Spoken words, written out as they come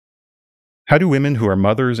How do women who are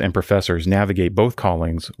mothers and professors navigate both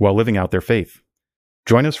callings while living out their faith?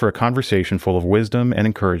 Join us for a conversation full of wisdom and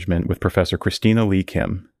encouragement with Professor Christina Lee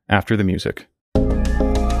Kim after the music.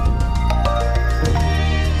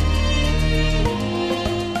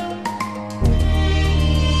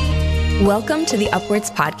 Welcome to the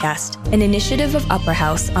Upwards Podcast, an initiative of Upper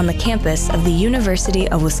House on the campus of the University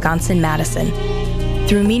of Wisconsin-Madison.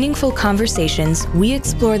 Through meaningful conversations, we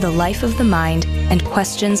explore the life of the mind and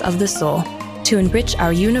questions of the soul to enrich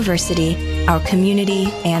our university, our community,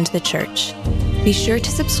 and the church. Be sure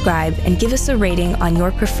to subscribe and give us a rating on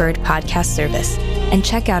your preferred podcast service, and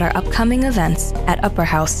check out our upcoming events at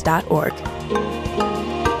upperhouse.org.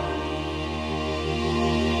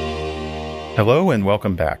 Hello and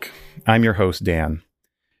welcome back. I'm your host, Dan.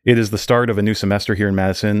 It is the start of a new semester here in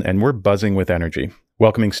Madison, and we're buzzing with energy,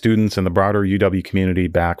 welcoming students and the broader UW community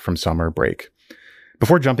back from summer break.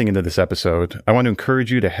 Before jumping into this episode, I want to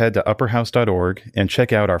encourage you to head to upperhouse.org and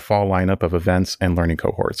check out our fall lineup of events and learning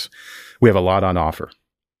cohorts. We have a lot on offer.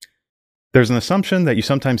 There's an assumption that you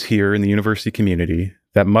sometimes hear in the university community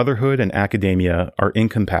that motherhood and academia are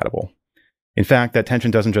incompatible. In fact, that tension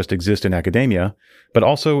doesn't just exist in academia, but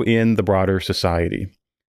also in the broader society.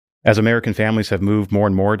 As American families have moved more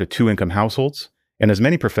and more to two-income households, and as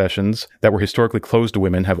many professions that were historically closed to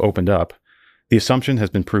women have opened up, the assumption has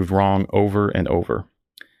been proved wrong over and over.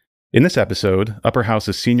 In this episode, Upper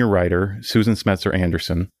House's senior writer, Susan Smetzer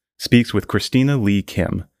Anderson, speaks with Christina Lee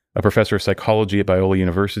Kim, a professor of psychology at Biola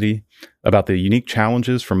University, about the unique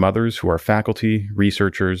challenges for mothers who are faculty,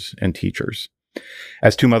 researchers, and teachers.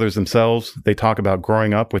 As two mothers themselves, they talk about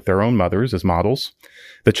growing up with their own mothers as models,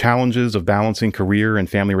 the challenges of balancing career and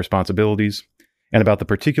family responsibilities, and about the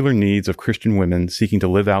particular needs of Christian women seeking to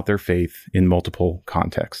live out their faith in multiple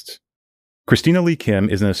contexts. Christina Lee Kim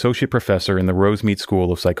is an associate professor in the Rosemead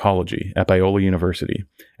School of Psychology at Biola University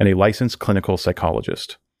and a licensed clinical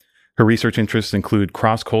psychologist. Her research interests include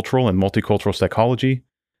cross-cultural and multicultural psychology,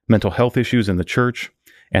 mental health issues in the church,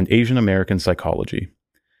 and Asian American psychology.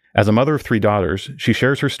 As a mother of three daughters, she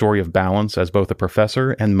shares her story of balance as both a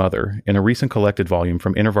professor and mother in a recent collected volume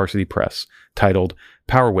from InterVarsity Press titled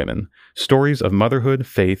Power Women: Stories of Motherhood,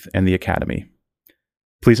 Faith, and the Academy.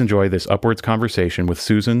 Please enjoy this Upwards conversation with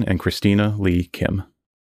Susan and Christina Lee Kim.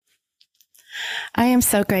 I am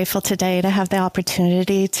so grateful today to have the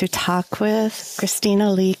opportunity to talk with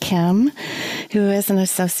Christina Lee Kim, who is an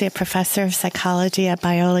associate professor of psychology at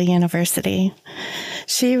Biola University.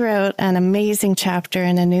 She wrote an amazing chapter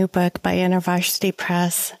in a new book by InterVarsity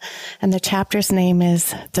Press, and the chapter's name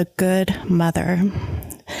is The Good Mother.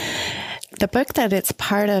 The book that it's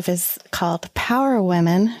part of is called Power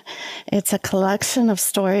Women. It's a collection of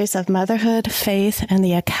stories of motherhood, faith, and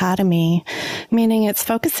the academy, meaning it's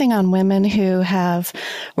focusing on women who have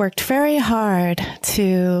worked very hard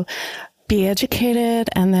to be educated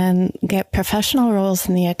and then get professional roles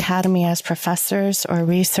in the academy as professors or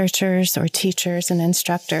researchers or teachers and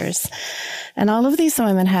instructors. And all of these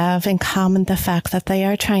women have in common the fact that they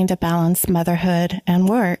are trying to balance motherhood and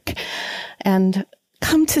work and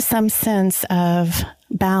come to some sense of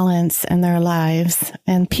balance in their lives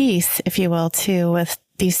and peace, if you will, too, with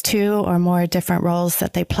these two or more different roles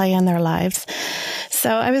that they play in their lives.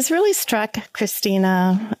 So I was really struck,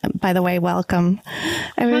 Christina, by the way, welcome.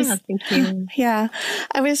 Thank you. Yeah.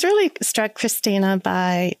 I was really struck, Christina,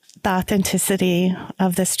 by the authenticity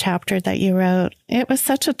of this chapter that you wrote. It was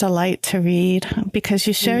such a delight to read because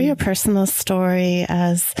you share your personal story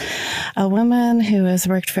as a woman who has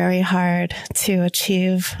worked very hard to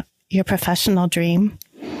achieve your professional dream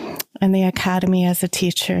in the academy as a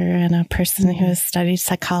teacher and a person who has studied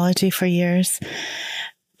psychology for years.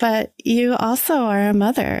 But you also are a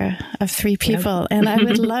mother of three people. Yep. And I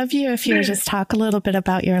would love you if you would just talk a little bit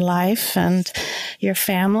about your life and your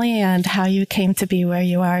family and how you came to be where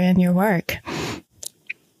you are in your work.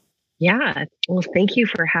 Yeah. Well, thank you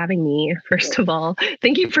for having me. First of all,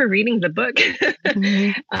 thank you for reading the book.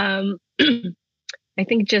 I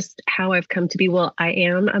think just how I've come to be, well, I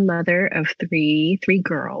am a mother of three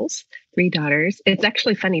girls, three daughters. It's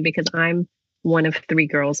actually funny because I'm one of three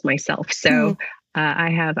girls myself. So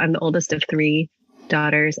I'm the oldest of three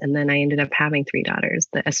daughters, and then I ended up having three daughters.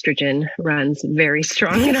 The estrogen runs very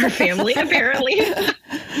strong in our family, apparently.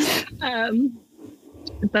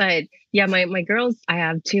 But yeah, my girls, I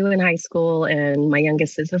have two in high school, and my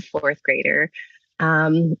youngest is a fourth grader.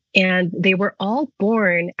 And they were all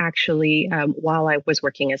born actually while I was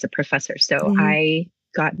working as a professor. So I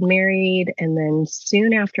got married, and then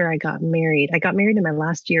soon after I got married in my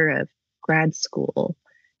last year of grad school.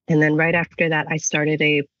 And then right after that, I started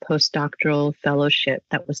a postdoctoral fellowship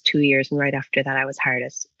that was 2 years. And right after that, I was hired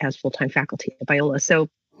as full-time faculty at Biola. So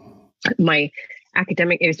my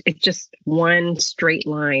academic, it's just one straight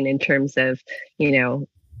line in terms of,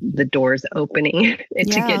 the doors opening to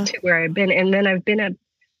get to where I've been. And then I've been at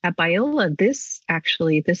Biola. This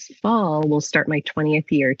fall will start my 20th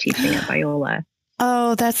year teaching at Biola.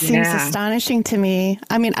 Oh, that seems astonishing to me.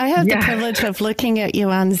 I mean, I have the privilege of looking at you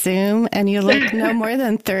on Zoom, and you look no more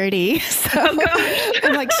than 30. So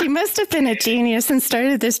I'm like, she must have been a genius and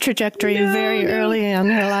started this trajectory very early in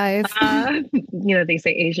her life. They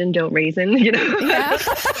say Asian don't raisin, Yeah.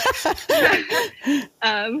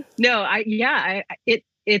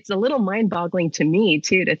 It's a little mind-boggling to me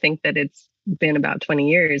too, to think that it's been about 20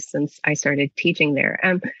 years since I started teaching there.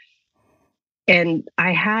 And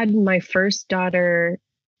I had my first daughter,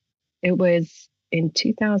 it was in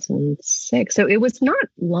 2006. So it was not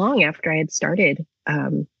long after I had started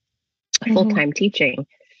full-time teaching.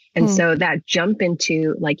 And so that jump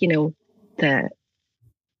into the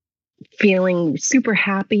feeling super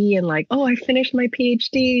happy and like, oh, I finished my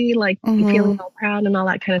PhD, feeling all proud and all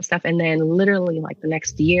that kind of stuff. And then literally the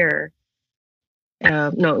next year,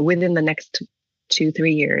 within the next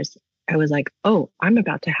 2-3 years, I was like, oh, I'm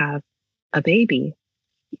about to have a baby.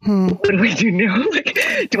 What do I do now?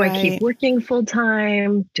 Do I keep working full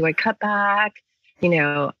time? Do I cut back?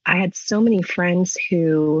 I had so many friends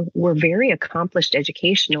who were very accomplished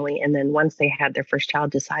educationally. And then once they had their first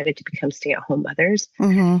child, decided to become stay-at-home mothers.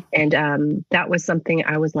 And that was something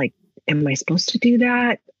I was like, am I supposed to do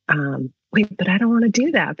that? Wait, but I don't want to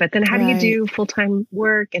do that. But then how do you do full-time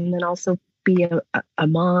work and then also be a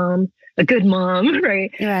mom, a good mom,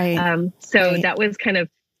 right? That was kind of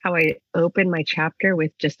how I opened my chapter,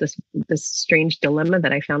 with just this strange dilemma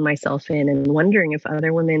that I found myself in, and wondering if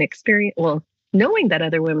other women knowing that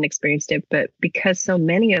other women experienced it, but because so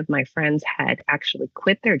many of my friends had actually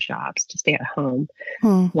quit their jobs to stay at home,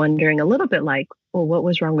 wondering a little bit like, well, what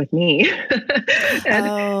was wrong with me?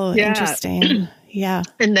 Interesting. Yeah.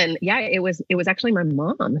 And then, it was actually my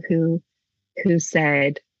mom who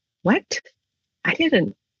said, what? I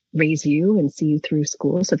didn't raise you and see you through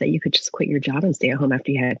school so that you could just quit your job and stay at home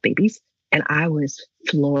after you had babies. And I was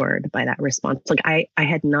floored by that response. I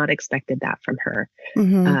had not expected that from her.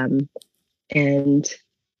 And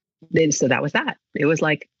then, so that was that. It was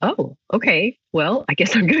like, oh, okay, well, I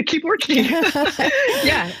guess I'm going to keep working.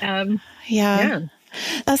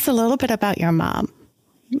 That's a little bit about your mom.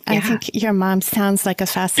 I think your mom sounds like a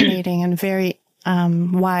fascinating and very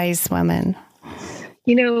wise woman.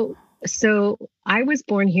 So I was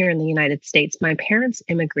born here in the United States. My parents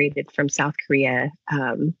immigrated from South Korea.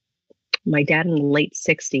 My dad in the late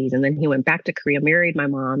 60s, and then he went back to Korea, married my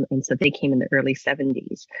mom. And so they came in the early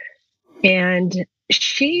 70s. And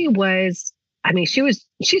she's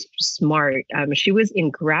smart. She was in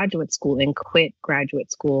graduate school and quit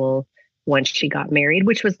graduate school once she got married,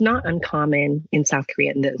 which was not uncommon in South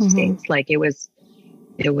Korea in those days. It was,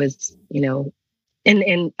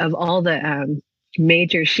 and of all the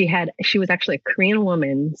majors she was actually a Korean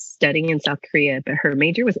woman studying in South Korea, but her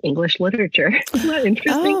major was English literature. Isn't that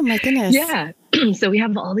interesting? Oh my goodness. Yeah. So we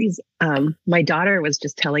have all these, my daughter was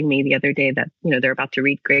just telling me the other day that, they're about to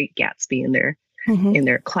read Great Gatsby in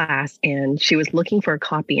their class. And she was looking for a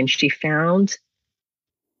copy, and she found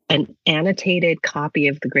an annotated copy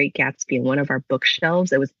of The Great Gatsby in one of our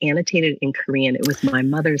bookshelves. It was annotated in Korean. It was my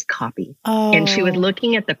mother's copy. Oh. And she was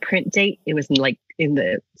looking at the print date. It was in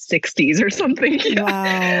the 60s or something.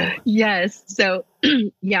 Wow. Yes. So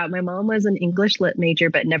my mom was an English lit major,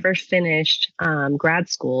 but never finished grad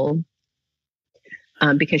school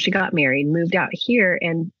because she got married, moved out here.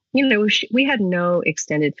 And, we had no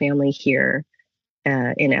extended family here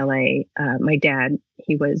in LA. My dad,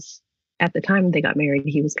 he was, at the time they got married,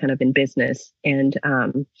 he was kind of in business. And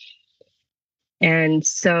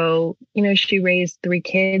so, she raised 3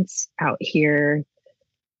 kids out here,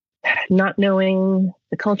 not knowing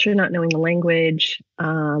the culture, not knowing the language,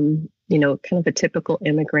 kind of a typical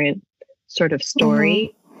immigrant sort of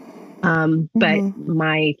story. But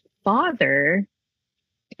my father,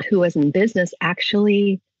 who was in business,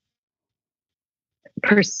 actually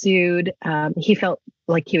pursued, he felt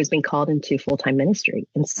like he was being called into full-time ministry.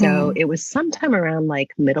 And so it was sometime around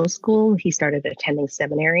middle school, he started attending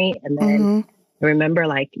seminary. And then I remember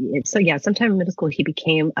sometime in middle school, he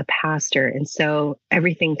became a pastor. And so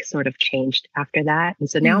everything sort of changed after that. And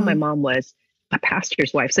so now my mom was a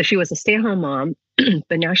pastor's wife. So she was a stay-at-home mom,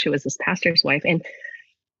 but now she was this pastor's wife. And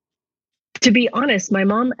to be honest, my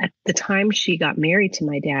mom at the time she got married to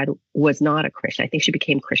my dad was not a Christian. I think she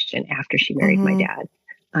became Christian after she married my dad.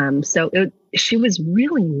 She was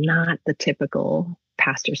really not the typical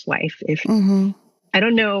pastor's wife. I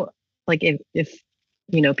don't know, if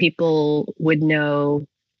people would know,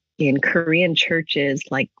 in Korean churches,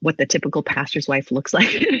 like what the typical pastor's wife looks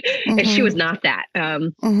like. And she was not that.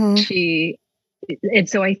 And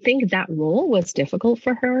so I think that role was difficult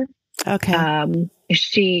for her. Okay.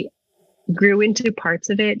 She grew into parts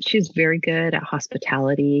of it. She's very good at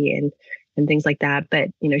hospitality and things like that. But,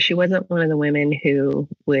 she wasn't one of the women who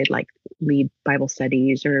would like lead Bible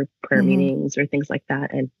studies or prayer meetings or things like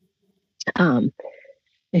that. And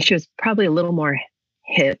she was probably a little more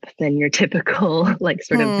hip than your typical, like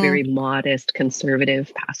sort of very modest,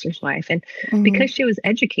 conservative pastor's wife. And because she was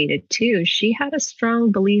educated too, she had a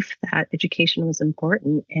strong belief that education was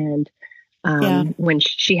important. And when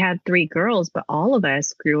she had 3 girls, but all of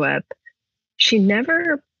us grew up, she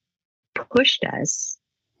never pushed us.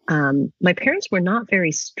 My parents were not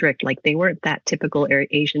very strict. Like they weren't that typical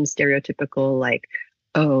Asian stereotypical, like,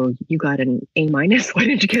 oh, you got an A-. Why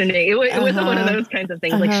didn't you get an A? It wasn't one of those kinds of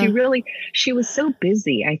things. Like she was so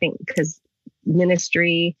busy, I think, because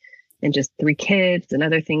ministry and just 3 kids and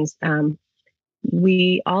other things. All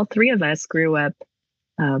 3 of us grew up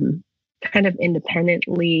kind of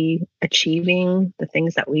independently achieving the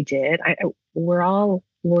things that we did. We all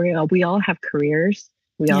have careers.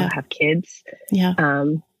 We all have kids. Yeah.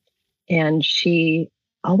 And she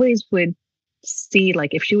always would see,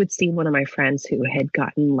 like, if she would see one of my friends who had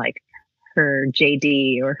gotten like her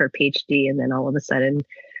JD or her PhD and then all of a sudden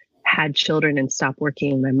had children and stopped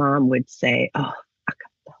working, my mom would say, oh,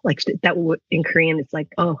 like that in Korean, it's like,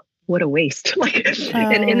 oh, what a waste. Like,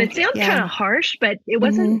 and it sounds kind of harsh, but it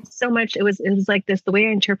wasn't so much. It was like this, the way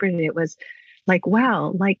I interpreted it was like,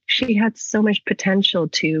 wow, like she had so much potential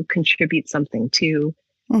to contribute something to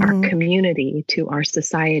our community, to our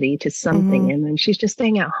society, to something. And then she's just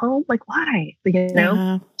staying at home. Like, why?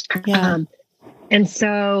 And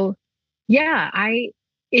so,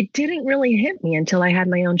 it didn't really hit me until I had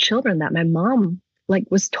my own children that my mom like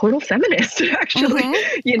was total feminist, actually,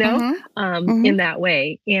 in that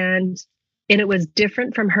way. And it was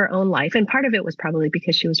different from her own life. And part of it was probably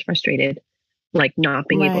because she was frustrated, like not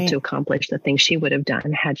being able to accomplish the things she would have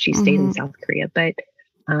done had she stayed in South Korea. But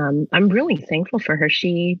I'm really thankful for her.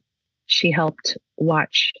 She helped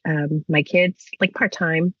watch my kids like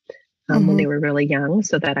part-time when they were really young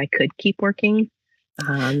so that I could keep working.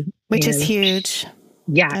 Which is huge.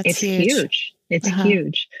 Yeah, That's it's huge. It's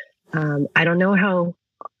huge. I don't know how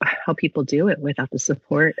people do it without the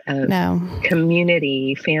support of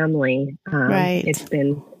community, family. It's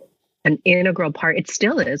been an integral part. It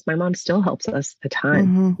still is. My mom still helps us a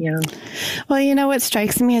ton. Yeah. Well, what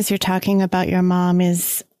strikes me as you're talking about your mom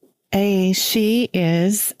is, she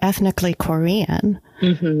is ethnically Korean,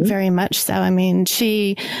 very much so. I mean,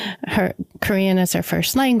 her Korean is her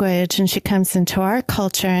first language, and she comes into our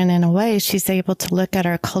culture, and in a way, she's able to look at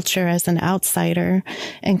our culture as an outsider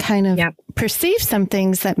and kind of perceive some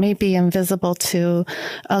things that may be invisible to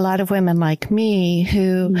a lot of women like me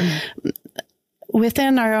who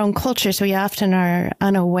within our own cultures, we often are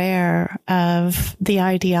unaware of the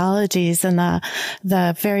ideologies and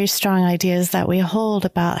the very strong ideas that we hold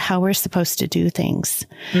about how we're supposed to do things.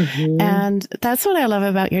 And that's what I love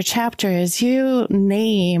about your chapter is you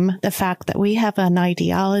name the fact that we have an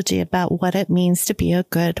ideology about what it means to be a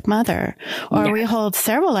good mother, or we hold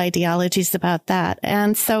several ideologies about that.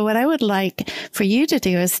 And so what I would like for you to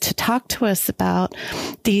do is to talk to us about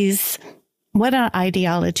what an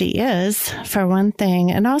ideology is, for one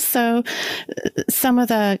thing, and also some of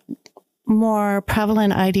the more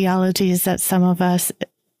prevalent ideologies that some of us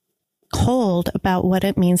hold about what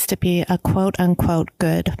it means to be a quote unquote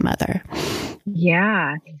good mother.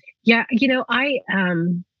 Yeah. I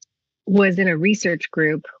was in a research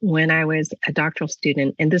group when I was a doctoral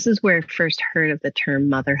student, and this is where I first heard of the term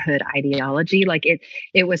motherhood ideology. Like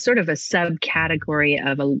it was sort of a subcategory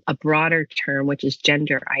of a broader term, which is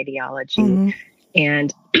gender ideology.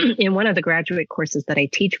 And in one of the graduate courses that I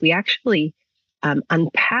teach, we actually I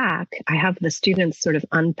have the students sort of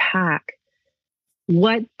unpack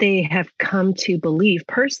what they have come to believe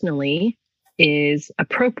personally is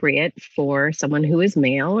appropriate for someone who is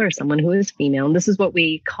male or someone who is female. And this is what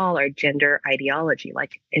we call our gender ideology.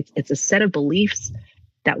 Like it's a set of beliefs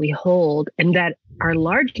that we hold and that are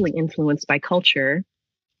largely influenced by culture,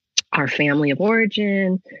 our family of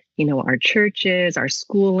origin, our churches, our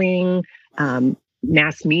schooling,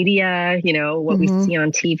 mass media, what we see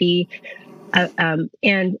on TV.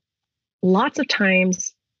 And lots of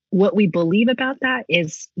times what we believe about that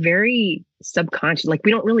is very subconscious. Like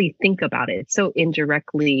we don't really think about it. So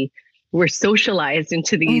indirectly, we're socialized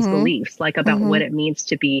into these beliefs, like about what it means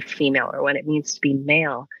to be female or what it means to be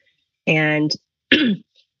male. And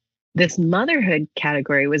this motherhood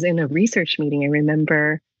category was in a research meeting. I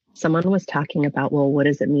remember someone was talking about, well, what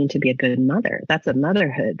does it mean to be a good mother? That's a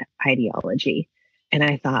motherhood ideology. And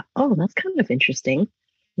I thought, oh, that's kind of interesting.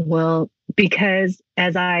 Well, because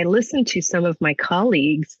as I listened to some of my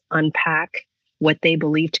colleagues unpack what they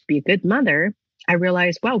believe to be a good mother, I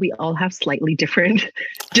realized, wow, we all have slightly different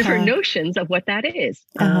notions of what that is.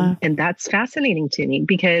 And that's fascinating to me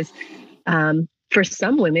because for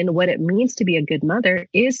some women, what it means to be a good mother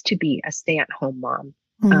is to be a stay-at-home mom.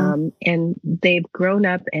 And they've grown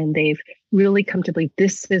up and they've really come to believe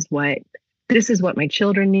this is what my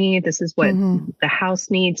children need. This is what the house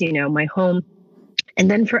needs, my home. And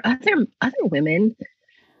then for other women,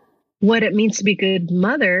 what it means to be a good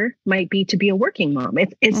mother might be to be a working mom.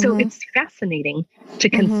 So it's fascinating to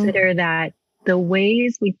consider that the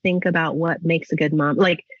ways we think about what makes a good mom,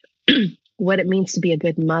 like what it means to be a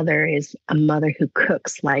good mother is a mother who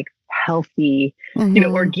cooks like healthy,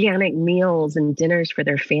 organic meals and dinners for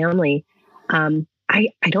their family. I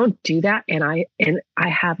don't do that. And I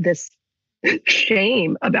have this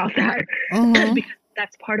shame about that because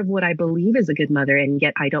that's part of what I believe is a good mother. And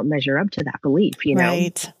yet I don't measure up to that belief,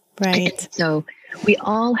 Right. So we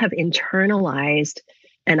all have internalized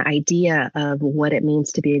an idea of what it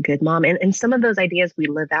means to be a good mom. And some of those ideas we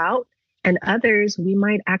live out, and others we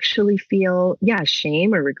might actually feel,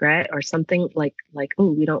 shame or regret or something like,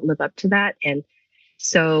 oh, we don't live up to that. And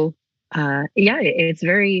so, it's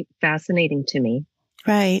very fascinating to me.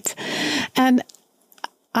 Right. And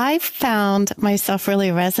I found myself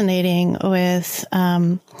really resonating with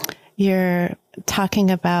your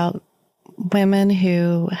talking about women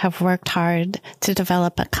who have worked hard to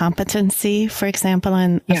develop a competency, for example,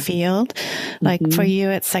 in a field. Like for you,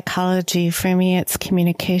 it's psychology. For me, it's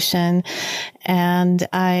communication. And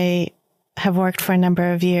I have worked for a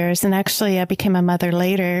number of years. And actually, I became a mother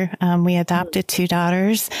later. We adopted 2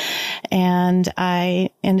 daughters. And I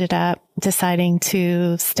ended up deciding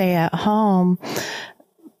to stay at home.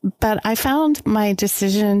 But I found my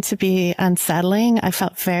decision to be unsettling. I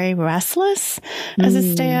felt very restless as a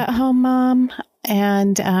stay-at-home mom.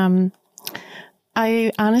 And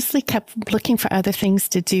I honestly kept looking for other things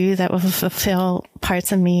to do that would fulfill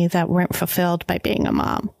parts of me that weren't fulfilled by being a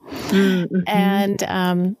mom. And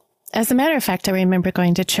as a matter of fact, I remember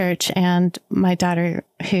going to church and my daughter,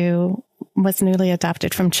 who was newly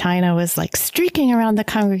adopted from China, was like streaking around the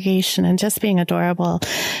congregation and just being adorable.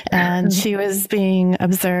 And she was being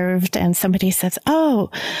observed and somebody says, oh,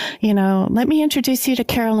 let me introduce you to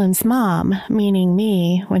Carolyn's mom, meaning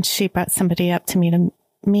me, when she brought somebody up to me to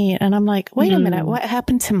meet. And I'm like, wait a minute, what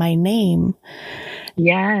happened to my name?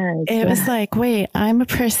 Yes. It was like, wait, I'm a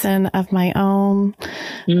person of my own.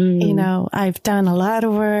 I've done a lot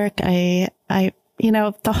of work.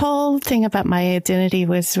 The whole thing about my identity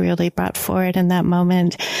was really brought forward in that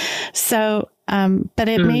moment. So, but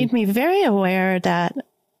it made me very aware that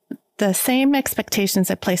the same expectations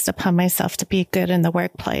I placed upon myself to be good in the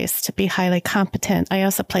workplace, to be highly competent, I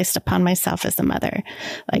also placed upon myself as a mother.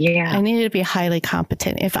 I needed to be highly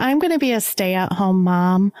competent. If I'm going to be a stay-at-home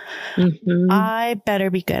mom, I better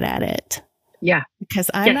be good at it. Yeah. Because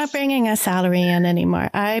I'm not bringing a salary in anymore.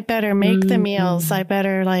 I better make the meals. I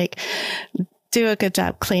better do a good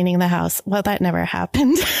job cleaning the house. Well, that never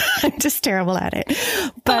happened. I'm just terrible at it.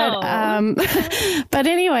 But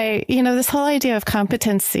anyway, this whole idea of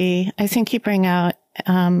competency, I think you bring out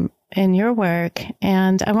in your work.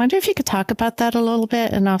 And I wonder if you could talk about that a little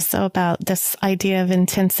bit and also about this idea of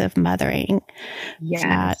intensive mothering.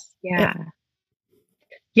 Yes.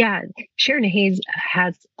 Yeah. Sharon Hayes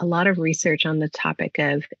has a lot of research on the topic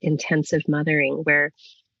of intensive mothering, where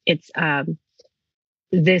it's,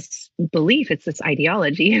 this belief, it's this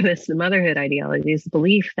ideology, this motherhood ideology, this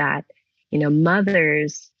belief that,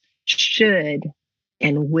 mothers should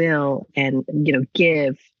and will and,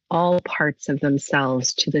 give all parts of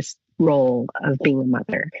themselves to this role of being a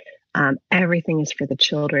mother. Everything is for the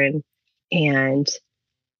children. And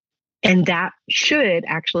that should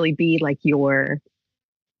actually be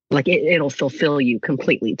it'll fulfill you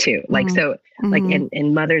completely too.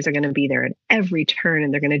 And mothers are going to be there at every turn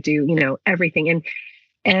and they're going to do, everything.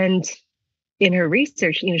 And in her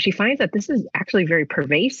research, she finds that this is actually very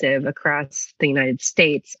pervasive across the United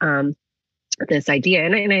States, this idea.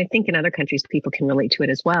 And I think in other countries, people can relate to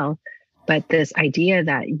it as well. But this idea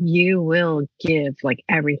that you will give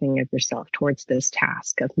everything of yourself towards this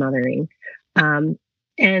task of mothering.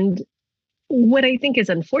 And what I think is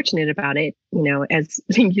unfortunate about it, as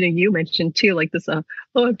you mentioned too,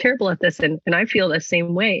 I'm terrible at this. And I feel the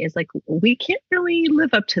same way, is we can't really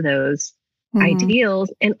live up to those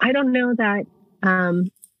ideals. And I don't know that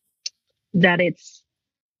that it's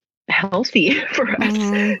healthy for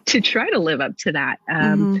us to try to live up to that.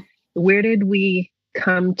 Where did we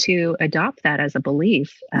come to adopt that as a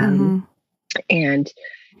belief? And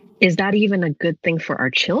is that even a good thing for our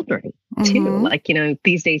children too? Like,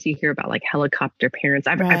 these days you hear about like helicopter parents.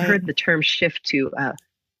 I've heard the term shift to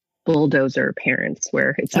bulldozer parents,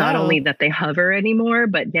 where it's not only that they hover anymore,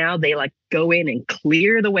 but now they like go in and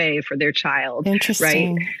clear the way for their child.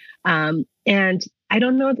 Interesting. Right. And I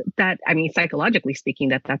don't know that, I mean, psychologically speaking,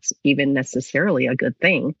 that's even necessarily a good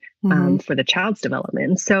thing for the child's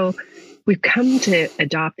development. So we've come to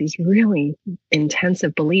adopt these really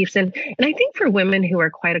intensive beliefs. And I think for women who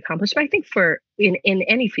are quite accomplished, but I think for in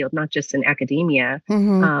any field, not just in academia,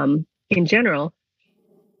 in general,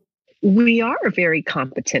 we are very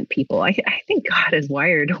competent people. I think God has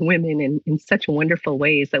wired women in such wonderful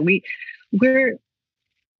ways that we're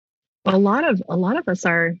a lot of us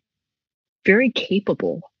are very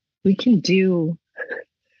capable. We can do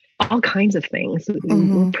all kinds of things.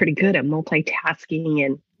 We're pretty good at multitasking,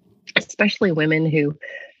 and especially women who,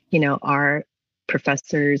 are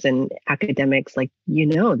professors and academics, like,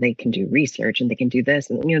 they can do research and they can do this,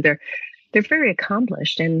 and they're very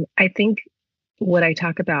accomplished. And I think what I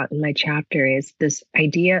talk about in my chapter is this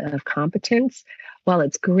idea of competence. While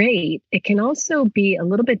it's great, it can also be a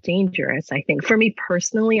little bit dangerous, I think. For me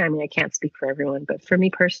personally, I mean, I can't speak for everyone, but for me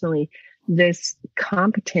personally, this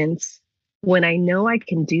competence, when I know I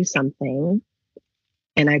can do something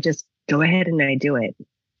and I just go ahead and I do it,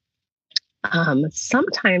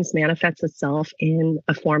 sometimes manifests itself in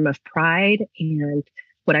a form of pride and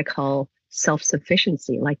what I call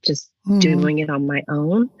self-sufficiency, like just doing it on my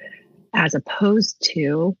own, as opposed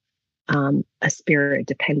to a spirit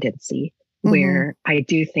dependency where I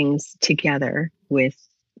do things together with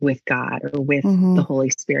God or with the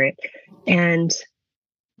Holy Spirit. And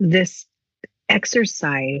this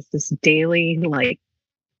exercise, this daily,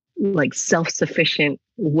 like self-sufficient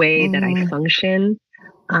way that I function,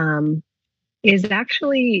 is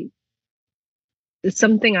actually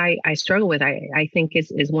something I struggle with. I think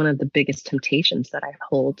is one of the biggest temptations that I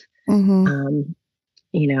hold.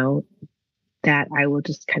 That I will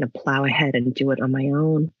just kind of plow ahead and do it on my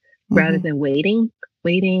own rather than waiting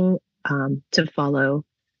to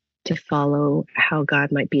follow how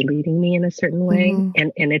God might be leading me in a certain way.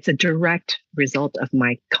 And it's a direct result of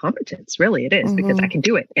my competence. Really, it is, because I can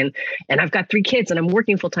do it. And I've got 3 kids and I'm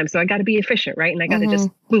working full time. So I got to be efficient, right? And I got to just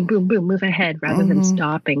boom, boom, boom, move ahead rather than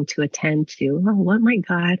stopping to attend to, what might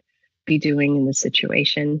God be doing in this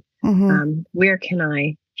situation? Where can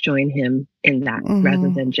I join him in that rather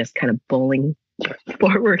than just kind of bowling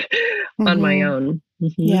forward on my own?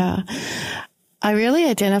 Yeah. I really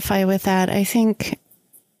identify with that. I think,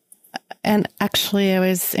 and actually I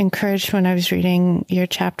was encouraged when I was reading your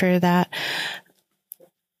chapter that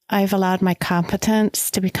I've allowed my competence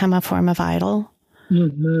to become a form of idol.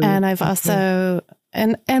 And I've also,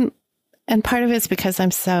 and part of it's because I'm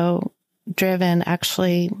so driven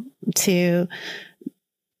actually to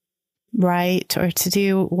write or to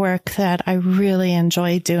do work that I really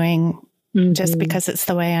enjoy doing just because it's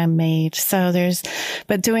the way I'm made. So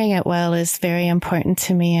but doing it well is very important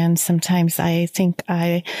to me. And sometimes I think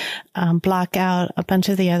I block out a bunch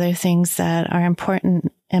of the other things that are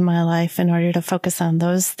important in my life in order to focus on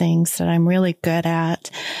those things that I'm really good at.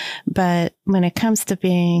 But when it comes to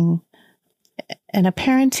being in a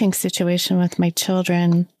parenting situation with my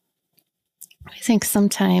children, I think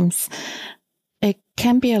sometimes it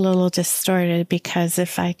can be a little distorted, because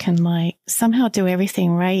if I can somehow do everything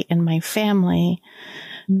right in my family,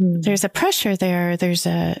 there's a pressure there. There's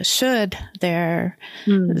a should there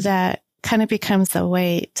that kind of becomes a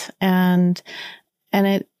weight, and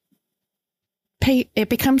it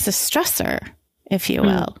becomes a stressor, if you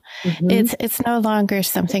will. It's no longer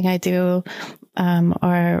something I do,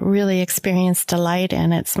 or really experience delight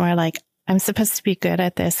in. It's more like, I'm supposed to be good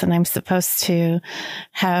at this, and I'm supposed to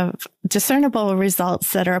have discernible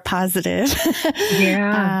results that are positive.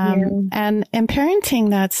 And in parenting,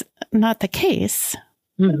 that's not the case.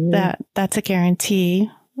 That's a guarantee,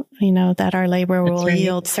 that our labor will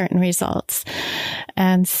yield certain results.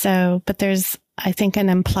 And so, but there's, I think, an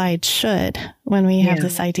implied should when we have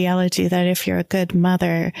this ideology that if you're a good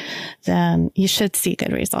mother, then you should see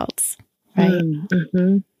good results, right?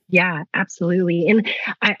 Yeah, absolutely. And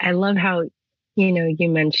I love how, you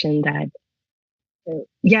mentioned that,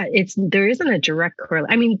 there isn't a direct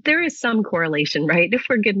correlation. I mean, there is some correlation, right? If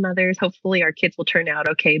we're good mothers, hopefully our kids will turn out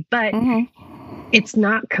okay, but it's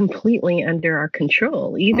not completely under our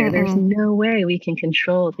control either. There's no way we can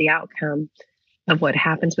control the outcome of what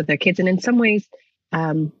happens with our kids. And in some ways,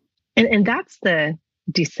 and that's the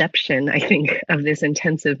deception, I think, of this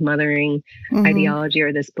intensive mothering ideology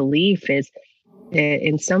or this belief is,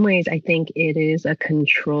 in some ways, I think it is a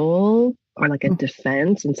control or like a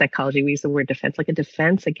defense. In psychology, we use the word defense, like a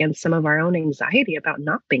defense against some of our own anxiety about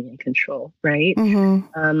not being in control, right?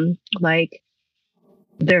 Like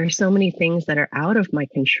there are so many things that are out of my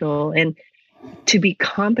control, and to be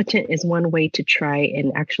competent is one way to try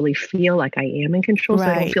and actually feel like I am in control, so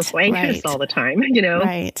I don't feel so anxious all the time, you know?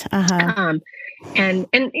 Right. And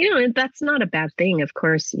you know, that's not a bad thing. Of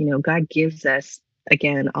course, you know, God gives us,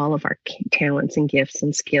 again, all of our talents and gifts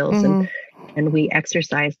and skills, and we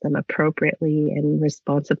exercise them appropriately and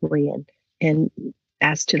responsibly, and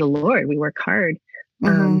as to the Lord, we work hard.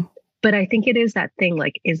 But I think it is that thing,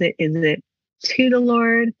 like, is it to the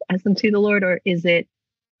Lord, as unto the Lord, or is it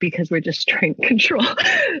because we're just trying to control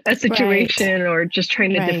a situation, or just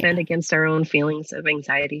trying to defend against our own feelings of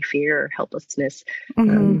anxiety, fear, or helplessness?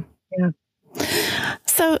 Yeah.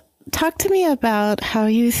 So talk to me about how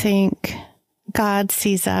you think God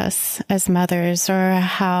sees us as mothers, or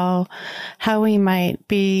how we might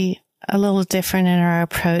be a little different in our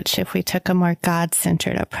approach if we took a more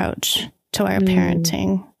God-centered approach to our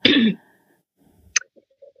parenting.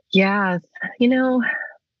 Yeah. You know,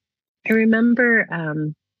 I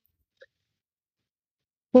remember,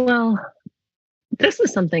 well, this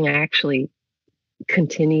is something I actually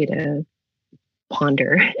continue to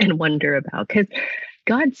ponder and wonder about, because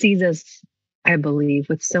God sees us, I believe,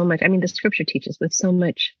 with so much, I mean, the scripture teaches with so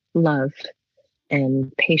much love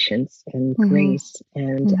and patience and grace.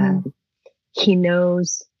 And he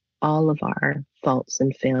knows all of our faults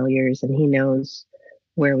and failures, and he knows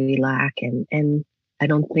where we lack. And I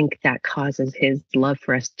don't think that causes his love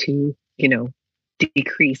for us to, you know,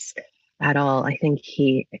 decrease at all. I think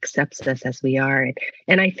he accepts us as we are.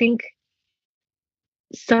 And I think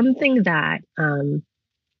something that I'm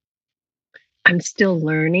still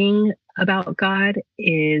learning about God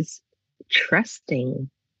is trusting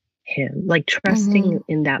him, like trusting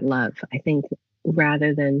in that love. I think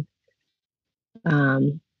rather than,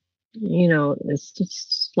 you know, it's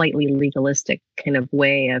just slightly legalistic kind of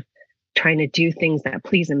way of trying to do things that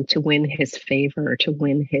please him to win his favor, or to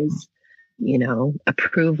win his, you know,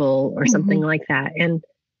 approval, or something like that.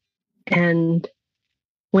 And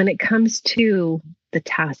when it comes to the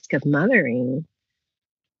task of mothering,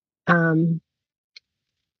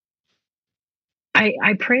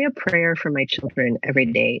 I pray a prayer for my children every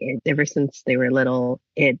day. Ever since they were little,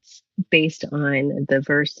 it's based on the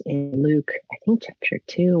verse in Luke, I think chapter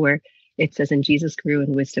 2, where it says, "And Jesus grew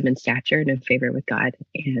in wisdom and stature and in favor with God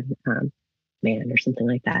and man," or something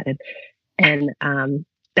like that. And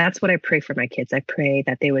that's what I pray for my kids. I pray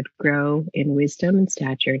that they would grow in wisdom and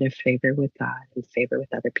stature and in favor with God and favor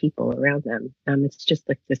with other people around them. It's just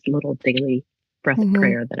like this little daily breath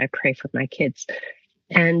prayer that I pray for my kids.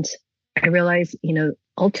 And I realize, you know,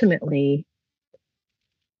 ultimately,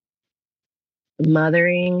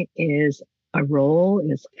 mothering is a role,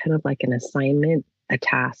 is kind of like an assignment, a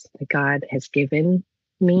task that God has given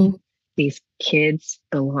me. These kids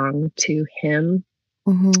belong to him.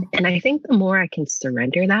 And I think the more I can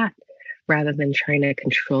surrender that, rather than trying to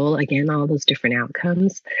control, again, all those different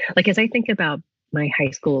outcomes, like as I think about my high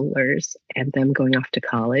schoolers and them going off to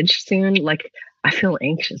college soon, like I feel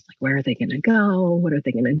anxious. Like, where are they going to go? What are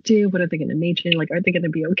they going to do? What are they going to major in? Like, are they going to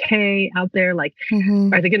be okay out there? Like,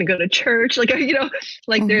 are they going to go to church? Like, you know,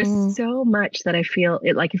 like there's so much that I feel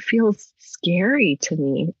it, like, it feels scary to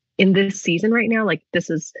me in this season right now. Like this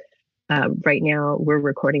is right now we're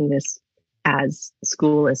recording this as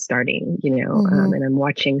school is starting, you know, and I'm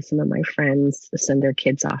watching some of my friends send their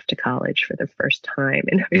kids off to college for the first time.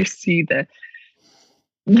 And I see the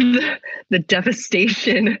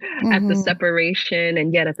devastation at the separation,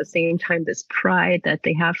 and yet at the same time this pride that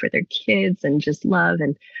they have for their kids, and just love,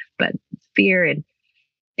 and but fear,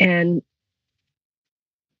 and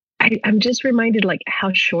I'm just reminded, like,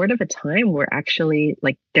 how short of a time we're actually,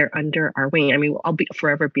 like, they're under our wing. I mean, I'll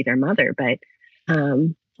forever be their mother, but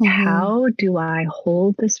how do I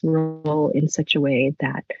hold this role in such a way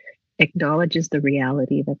that acknowledges the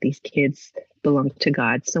reality that these kids belong to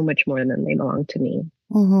God so much more than they belong to me?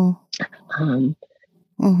 And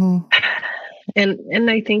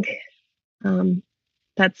I think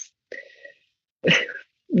that's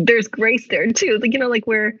there's grace there too. Like, you know, like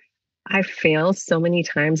where I fail so many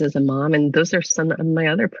times as a mom, and those are some of my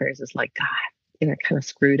other prayers. Is like, God, you know, I kind of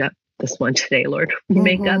screwed up this one today. Lord,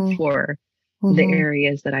 make up for the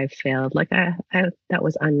areas that I've failed. Like I that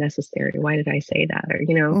was unnecessary. Why did I say that? Or,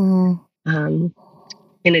 you know,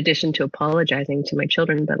 in addition to apologizing to my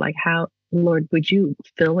children, but like, how, Lord, would you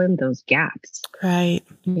fill in those gaps? Right.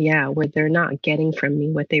 Yeah. Where they're not getting from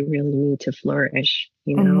me what they really need to flourish,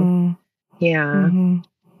 you know? Yeah.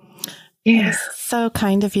 Yeah. It's so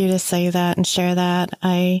kind of you to say that and share that.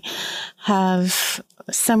 I have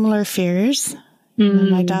similar fears.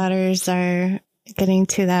 My daughters are getting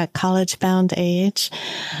to that college-bound age.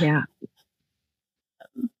 Yeah.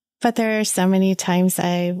 But there are so many times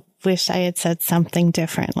I wish I had said something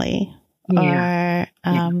differently. Yeah.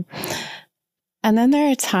 And then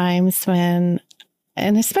there are times when,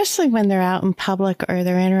 and especially when they're out in public or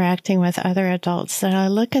they're interacting with other adults, that I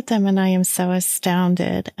look at them and I am so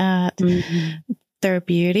astounded at their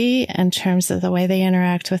beauty in terms of the way they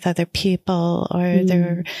interact with other people, or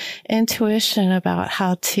their intuition about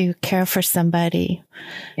how to care for somebody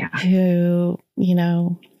who,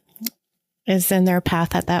 is in their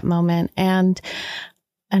path at that moment. And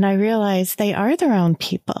I realize they are their own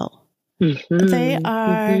people. They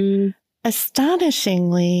are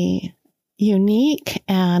astonishingly unique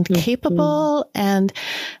and capable. And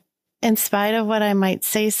in spite of what I might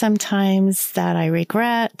say sometimes that I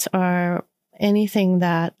regret, or anything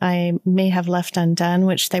that I may have left undone,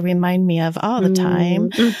 which they remind me of all the time,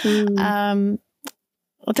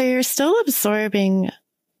 they are still absorbing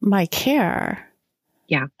my care.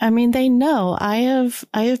 Yeah. I mean, they know I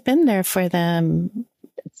have been there for them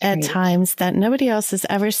at times that nobody else has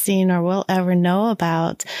ever seen or will ever know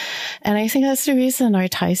about. And I think that's the reason our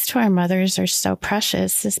ties to our mothers are so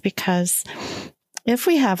precious, is because if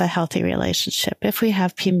we have a healthy relationship, if we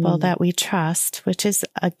have people that we trust, which is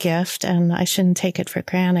a gift and I shouldn't take it for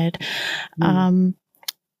granted,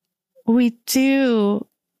 we do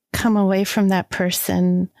come away from that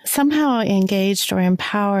person somehow engaged or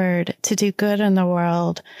empowered to do good in the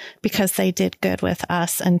world because they did good with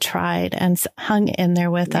us and tried and hung in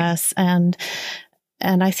there with us. And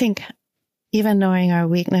I think even knowing our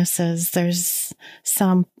weaknesses, there's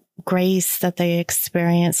some grace that they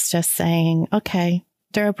experience just saying, okay,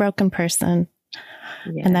 they're a broken person.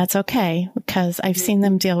 And that's okay, because I've seen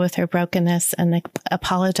them deal with their brokenness and they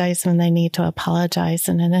apologize when they need to apologize.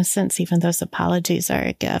 And in a sense, even those apologies are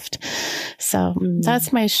a gift. So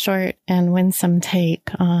that's my short and winsome take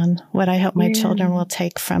on what I hope my children will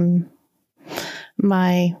take from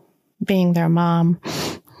my being their mom.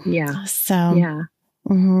 Yeah. So,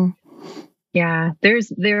 yeah,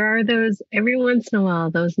 there are those every once in a while,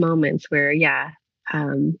 those moments where,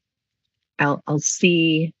 I'll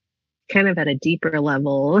see kind of at a deeper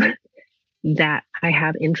level that I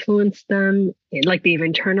have influenced them, like they've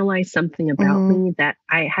internalized something about me that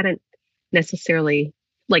I hadn't necessarily,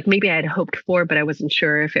 like maybe I had hoped for, but I wasn't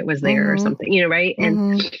sure if it was there or something, right?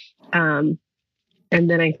 And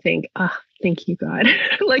then I think, thank you, God.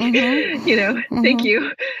 Thank you. Thank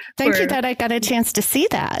you that I got a chance to see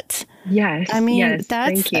that. Yes. I mean,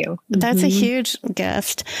 thank you. That's a huge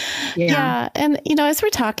gift. Yeah. And, as we're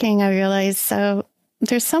talking, I realized, so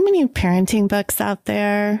there's so many parenting books out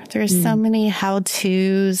there. There's so many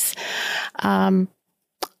how-tos. I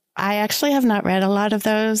actually have not read a lot of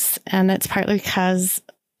those, and it's partly because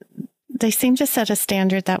they seem to set a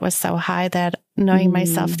standard that was so high that knowing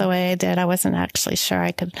myself the way I did, I wasn't actually sure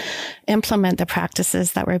I could implement the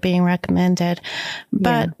practices that were being recommended.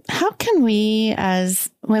 But how can we, as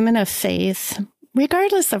women of faith,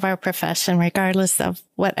 regardless of our profession, regardless of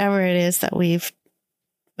whatever it is that we've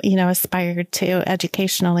aspired to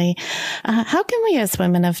educationally, how can we as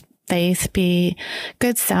women of faith be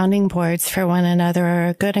good sounding boards for one another,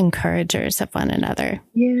 or good encouragers of one another?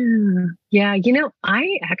 Yeah.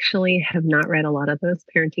 I actually have not read a lot of those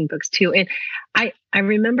parenting books too. And I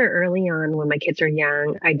remember early on when my kids were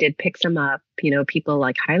young, I did pick some up, people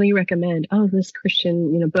like highly recommend, this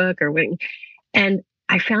Christian, book or what. And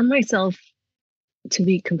I found myself, to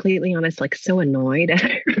be completely honest, like so annoyed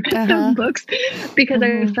at those books, because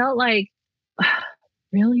I felt like,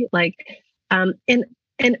 really?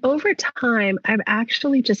 And over time, I've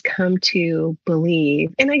actually just come to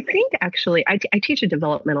believe, and I think actually, I teach a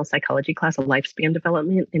developmental psychology class, a lifespan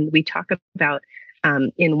development, and we talk about,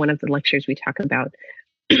 in one of the lectures, we talk about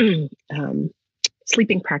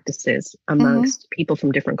sleeping practices amongst people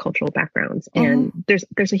from different cultural backgrounds. And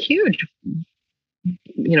there's a huge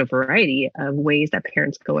variety of ways that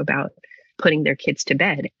parents go about putting their kids to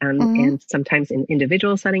bed, and sometimes in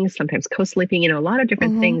individual settings, sometimes co-sleeping, a lot of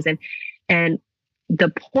different things. And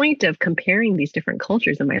the point of comparing these different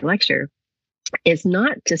cultures in my lecture is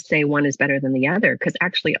not to say one is better than the other, because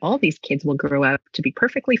actually all these kids will grow up to be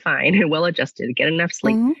perfectly fine and well-adjusted, get enough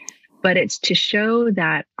sleep. But it's to show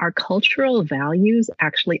that our cultural values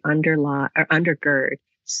actually undergird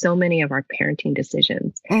so many of our parenting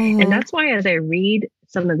decisions. And that's why as I read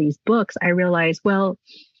some of these books, I realize, well,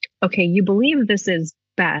 okay, you believe this is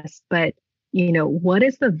best, but what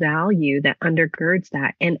is the value that undergirds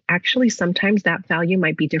that? And actually, sometimes that value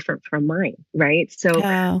might be different from mine, right?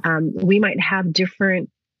 So we might have different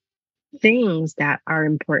things that are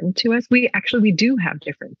important to us. We do have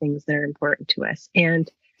different things that are important to us.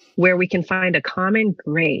 And where we can find a common,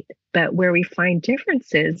 great. But where we find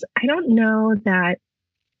differences, I don't know that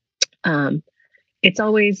it's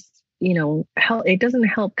always, help. It doesn't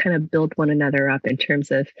help kind of build one another up in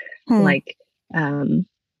terms of like,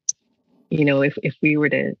 if we were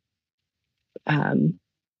to, I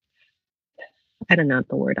don't know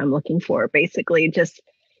the word I'm looking for, basically just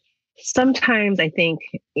sometimes I think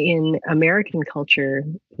in American culture,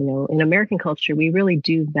 we really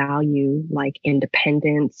do value like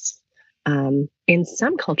independence. In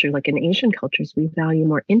some cultures, like in Asian cultures, we value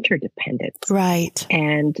more interdependence. Right.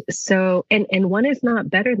 And so, and one is not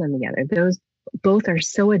better than the other. Those both are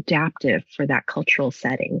so adaptive for that cultural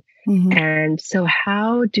setting. Mm-hmm. And so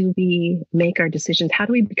how do we make our decisions? How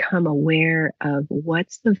do we become aware of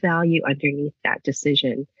what's the value underneath that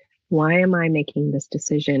decision? Why am I making this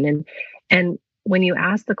decision? And when you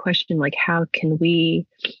ask the question, like, how can we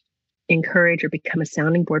encourage or become a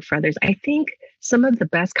sounding board for others? I think some of the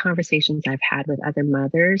best conversations I've had with other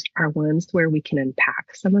mothers are ones where we can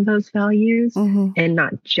unpack some of those values and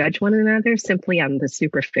not judge one another simply on the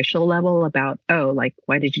superficial level about, oh, like,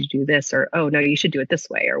 why did you do this? Or, oh, no, you should do it this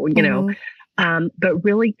way. Or, but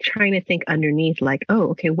really trying to think underneath like, oh,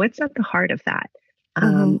 okay, what's at the heart of that?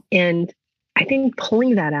 And I think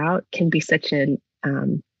pulling that out can be such a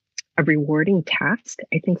rewarding task,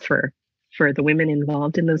 I think, for the women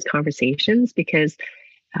involved in those conversations, because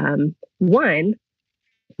one,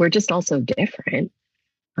 we're just also different.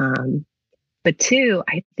 But two,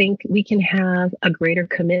 I think we can have a greater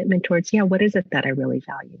commitment towards, what is it that I really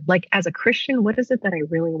value? Like as a Christian, what is it that I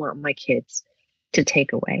really want my kids to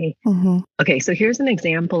take away? Okay, so here's an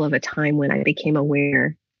example of a time when I became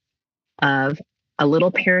aware of a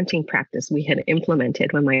little parenting practice we had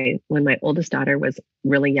implemented when my oldest daughter was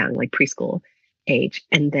really young, like preschool age.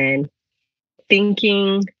 And then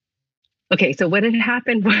thinking, okay, so what had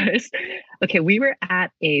happened was, okay, we were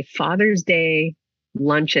at a Father's Day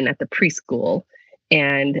luncheon at the preschool,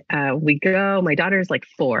 and we go, my daughter's like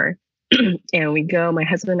 4, and we go, my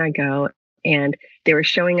husband and I go, and they were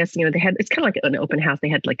showing us, they had, it's kind of like an open house. They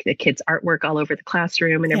had like the kids' artwork all over the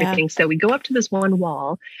classroom and everything. So we go up to this one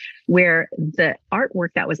wall where the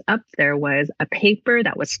artwork that was up there was a paper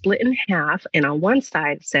that was split in half. And on one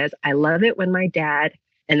side it says, "I love it when my dad,"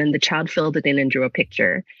 and then the child filled it in and drew a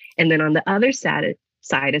picture. And then on the other side it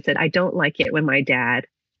said, "I don't like it when my dad,"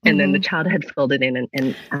 and then the child had filled it in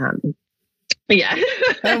and yeah.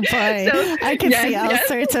 Oh boy. So, I can see all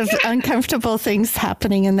sorts of uncomfortable things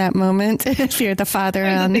happening in that moment if you're the father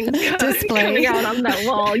on display. Coming out on that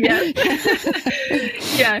wall, yeah.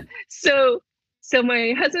 So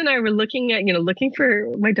my husband and I were looking at, looking for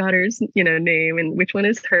my daughter's, name and which one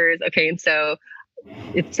is hers. Okay, and so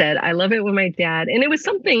it said, "I love it when my dad," and it was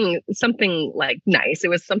something like nice. It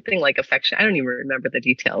was something like affection. I don't even remember the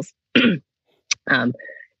details.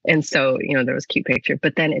 And so, there was a cute picture,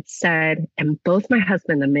 but then it said, and both my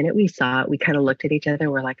husband, the minute we saw it, we kind of looked at each other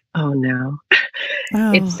and we're like, oh no.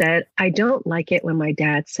 Oh. It said, "I don't like it when my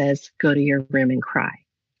dad says, go to your room and cry."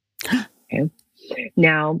 Okay.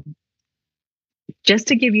 Now, just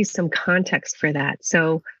to give you some context for that.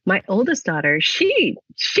 So my oldest daughter, she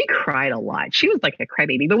cried a lot. She was like a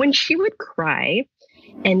crybaby, but when she would cry,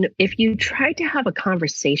 and if you tried to have a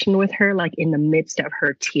conversation with her, like in the midst of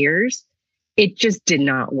her tears, it just did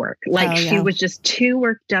not work. Like she was just too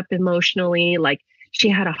worked up emotionally. Like she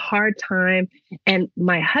had a hard time. And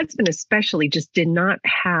my husband especially just did not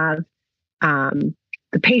have the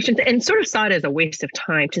patience, and sort of saw it as a waste of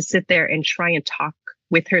time to sit there and try and talk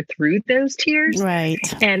with her through those tears. Right.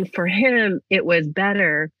 And for him, it was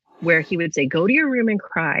better where he would say, "Go to your room and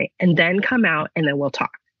cry and then come out and then we'll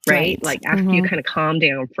talk." Right. Like after you kind of calm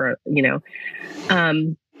down for,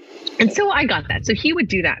 and so I got that. So he would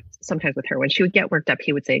do that sometimes with her. When she would get worked up,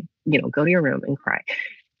 he would say, "Go to your room and cry."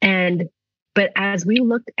 But as we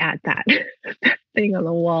looked at that thing on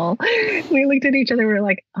the wall, we looked at each other, we were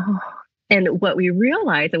like, oh. And what we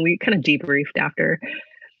realized, and we kind of debriefed after,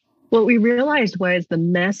 what we realized was the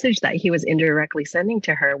message that he was indirectly sending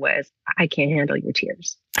to her was, "I can't handle your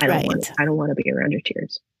tears. I don't want to be around your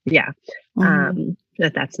tears." Yeah.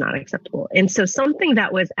 That's not acceptable. And so something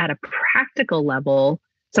that was at a practical level,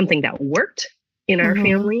 something that worked in our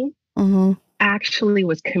family, actually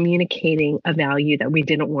was communicating a value that we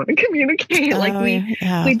didn't want to communicate.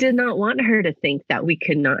 We did not want her to think that we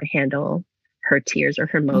could not handle her tears or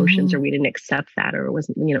her emotions, or we didn't accept that, or it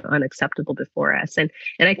was, unacceptable before us. And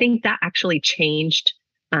I think that actually changed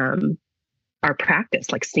our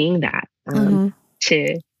practice, like seeing that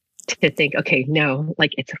to think, okay, no,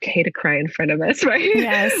 like it's okay to cry in front of us, right?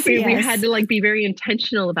 Yes, we yes. had to like be very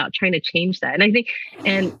intentional about trying to change that. And I think,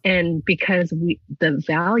 and because the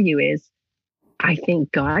value is, I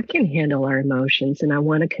think God can handle our emotions, and I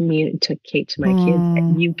want to communicate to my kids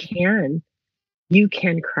that you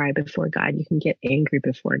can cry before God. You can get angry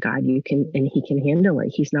before God. You can, and He can handle it.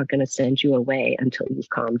 He's not going to send you away until you've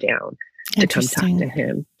calmed down to come talk to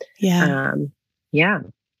Him. Yeah. Yeah.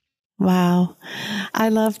 Wow. I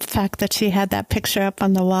love the fact that she had that picture up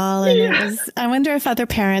on the wall, and it was, I wonder if other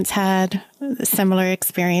parents had similar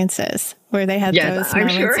experiences where they had those I'm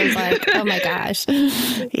moments sure. of like, oh my gosh.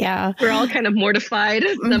 Yeah. We're all kind of mortified,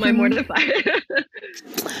 semi-mortified.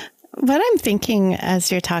 What I'm thinking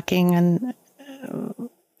as you're talking and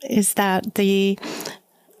is that the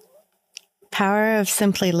power of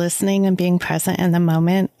simply listening and being present in the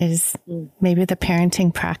moment is maybe the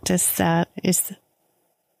parenting practice that is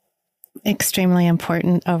extremely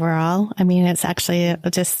important overall. I mean, it's actually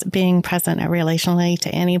just being present relationally to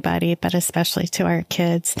anybody, but especially to our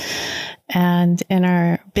kids. And in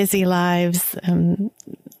our busy lives,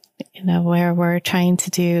 where we're trying to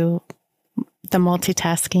do the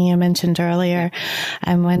multitasking you mentioned earlier,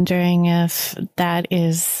 I'm wondering if that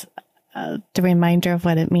is the reminder of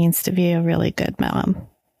what it means to be a really good mom,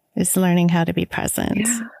 is learning how to be present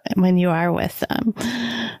when you are with them.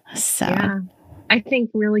 So yeah. I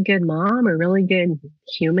think really good mom, a really good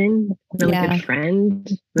human, really good friend,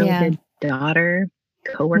 really good daughter,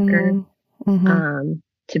 coworker,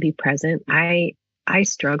 to be present. I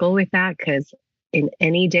struggle with that because in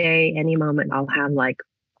any day, any moment, I'll have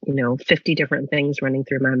 50 different things running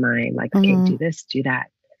through my mind. Like, okay, do this, do that.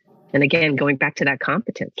 And again, going back to that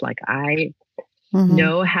competence, like I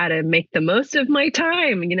know how to make the most of my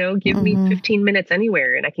time, give me 15 minutes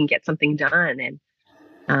anywhere and I can get something done.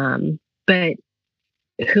 And, but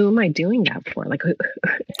who am I doing that for? Like,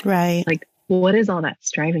 right. Like, what is all that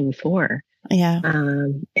striving for? Yeah.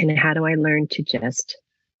 And how do I learn to just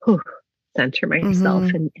center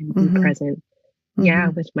myself and be present? Yeah.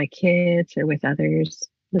 With my kids or with others.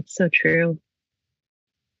 That's so true.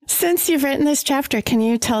 Since you've written this chapter, can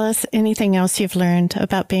you tell us anything else you've learned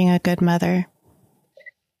about being a good mother?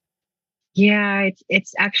 Yeah,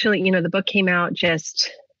 it's actually, the book came out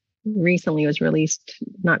just recently. It was released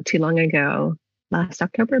not too long ago, last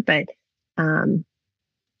October, but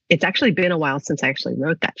it's actually been a while since I actually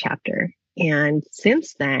wrote that chapter. And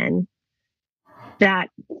since then, that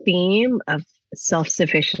theme of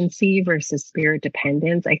self-sufficiency versus spirit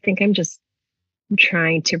dependence, I think I'm just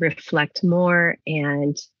trying to reflect more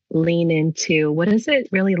and lean into what does it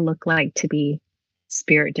really look like to be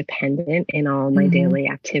spirit dependent in all my daily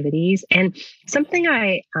activities. And something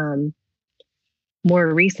I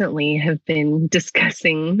more recently have been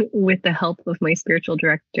discussing with the help of my spiritual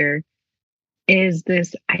director is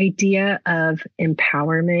this idea of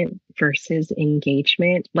empowerment versus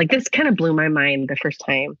engagement. Like, this kind of blew my mind the first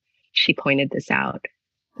time she pointed this out,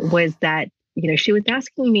 was that, she was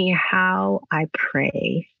asking me how I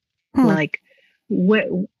pray. Like,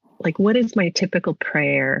 what is my typical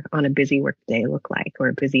prayer on a busy work day look like, or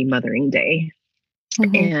a busy mothering day?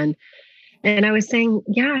 And I was saying,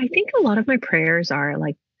 yeah, I think a lot of my prayers are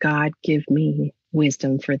like, God, give me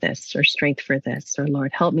wisdom for this, or strength for this, or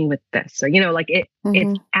Lord, help me with this, or,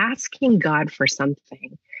 it's asking God for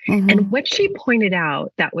something. And what she pointed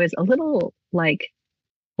out that was a little like,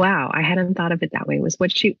 wow, I hadn't thought of it that way, was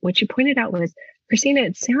what she pointed out was, Christina,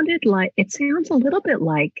 it sounds a little bit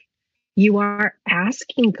like you are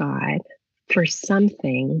asking God for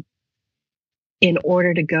something in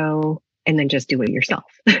order to go and then just do it yourself.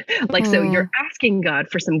 So you're asking God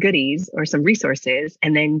for some goodies or some resources,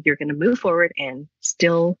 and then you're going to move forward and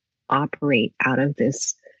still operate out of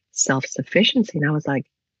this self-sufficiency. And I was like,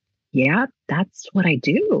 yeah, that's what I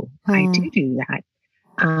do. I do that.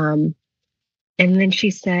 And then she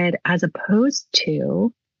said, as opposed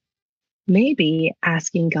to maybe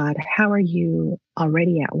asking God, how are you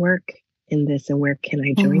already at work in this, and where can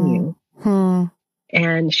I join you?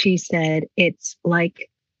 And she said, it's like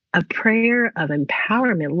a prayer of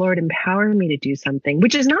empowerment. Lord, empower me to do something,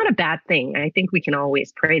 which is not a bad thing. I think we can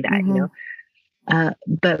always pray that,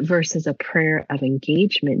 but versus a prayer of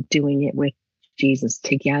engagement, doing it with Jesus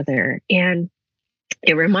together. And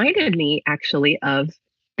it reminded me actually of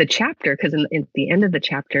the chapter, because in the end of the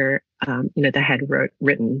chapter, that I had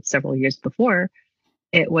written several years before,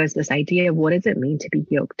 it was this idea of what does it mean to be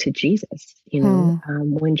yoked to Jesus?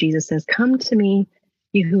 When Jesus says, come to me,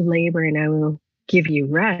 you who labor, and I will give you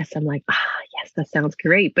rest. I'm like, yes, that sounds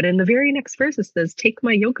great. But in the very next verse, it says, take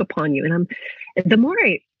my yoke upon you. And the more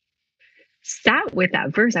I sat with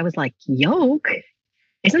that verse, I was like, yoke?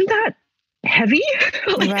 Isn't that heavy.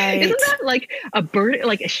 Right. Isn't that like a burden,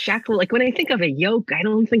 like a shackle? Like when I think of a yoke, I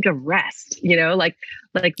don't think of rest, like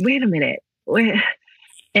wait a minute.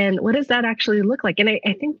 And what does that actually look like? And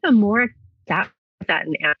I think the more I sat with that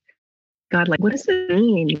and asked God, like, what does it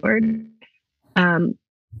mean, Lord?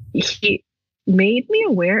 He made me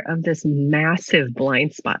aware of this massive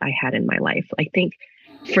blind spot I had in my life. I think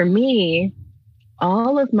for me,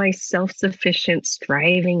 all of my self-sufficient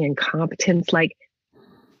striving and competence, like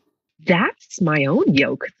that's my own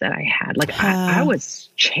yoke that I had. Like I was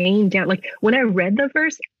chained down. Like when I read the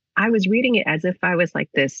verse, I was reading it as if I was like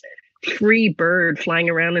this free bird flying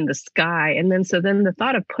around in the sky. And then the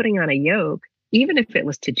thought of putting on a yoke, even if it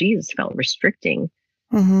was to Jesus, felt restricting.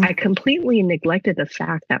 Mm-hmm. I completely neglected the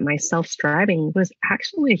fact that my self-striving was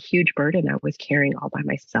actually a huge burden I was carrying all by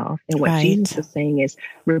myself. And what Jesus is saying is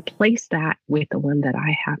replace that with the one that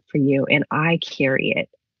I have for you, and I carry it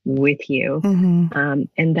with you. Mm-hmm.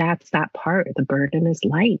 And that's that part. The burden is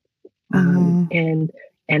light. And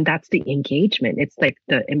that's the engagement. It's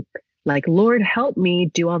like Lord, help me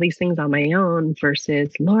do all these things on my own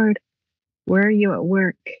versus Lord, where are you at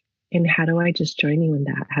work? And how do I just join you in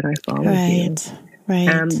that? How do I follow you?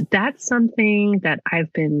 Right. That's something that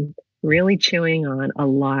I've been really chewing on a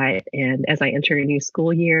lot. And as I enter a new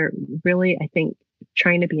school year, really, I think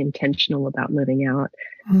trying to be intentional about living out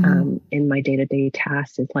in my day-to-day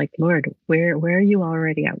tasks is like, Lord, where are you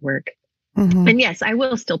already at work? Mm-hmm. And yes, I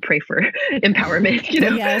will still pray for empowerment,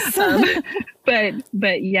 Yes.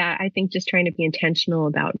 But yeah, I think just trying to be intentional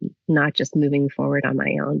about not just moving forward on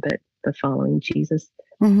my own, but following Jesus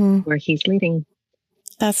where he's leading.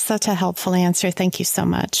 That's such a helpful answer. Thank you so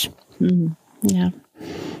much. Mm-hmm. Yeah.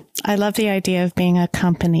 I love the idea of being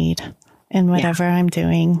accompanied in whatever I'm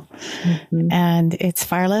doing. Mm-hmm. And it's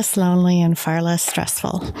far less lonely and far less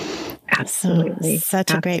stressful. Absolutely. So,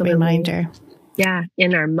 such a great reminder. Yeah.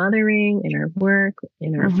 In our mothering, in our work,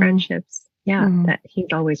 in our friendships. Yeah. That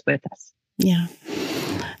he's always with us. Yeah.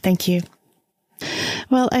 Thank you.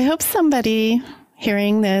 Well, I hope somebody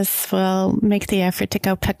hearing this will make the effort to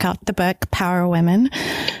go pick out the book, Power Women,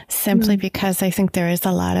 simply because I think there is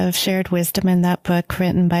a lot of shared wisdom in that book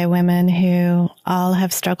written by women who all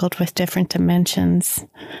have struggled with different dimensions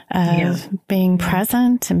of being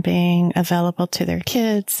present and being available to their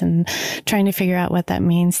kids and trying to figure out what that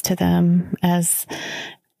means to them as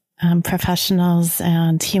professionals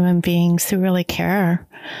and human beings who really care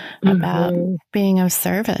about being of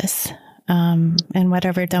service. In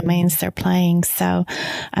whatever domains they're playing. So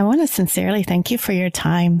I want to sincerely thank you for your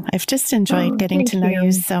time. I've just enjoyed getting to know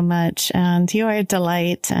you so much, and you are a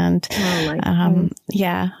delight. And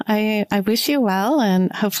I wish you well, and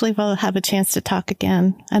hopefully we'll have a chance to talk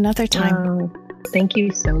again another time. Thank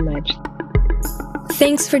you so much.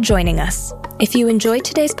 Thanks for joining us. If you enjoyed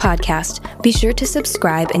today's podcast, be sure to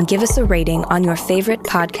subscribe and give us a rating on your favorite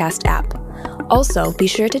podcast app. Also, be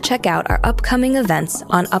sure to check out our upcoming events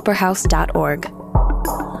on upperhouse.org.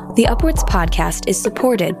 The Upwards podcast is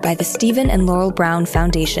supported by the Stephen and Laurel Brown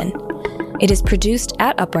Foundation. It is produced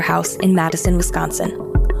at Upper House in Madison, Wisconsin.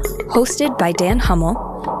 Hosted by Dan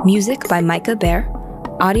Hummel, music by Micah Bear,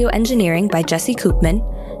 audio engineering by Jesse Koopman,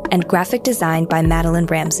 and graphic design by Madeline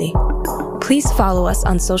Ramsey. Please follow us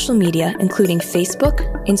on social media, including Facebook,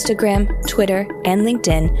 Instagram, Twitter, and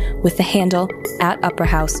LinkedIn with the handle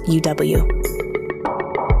 @UpperHouseUW.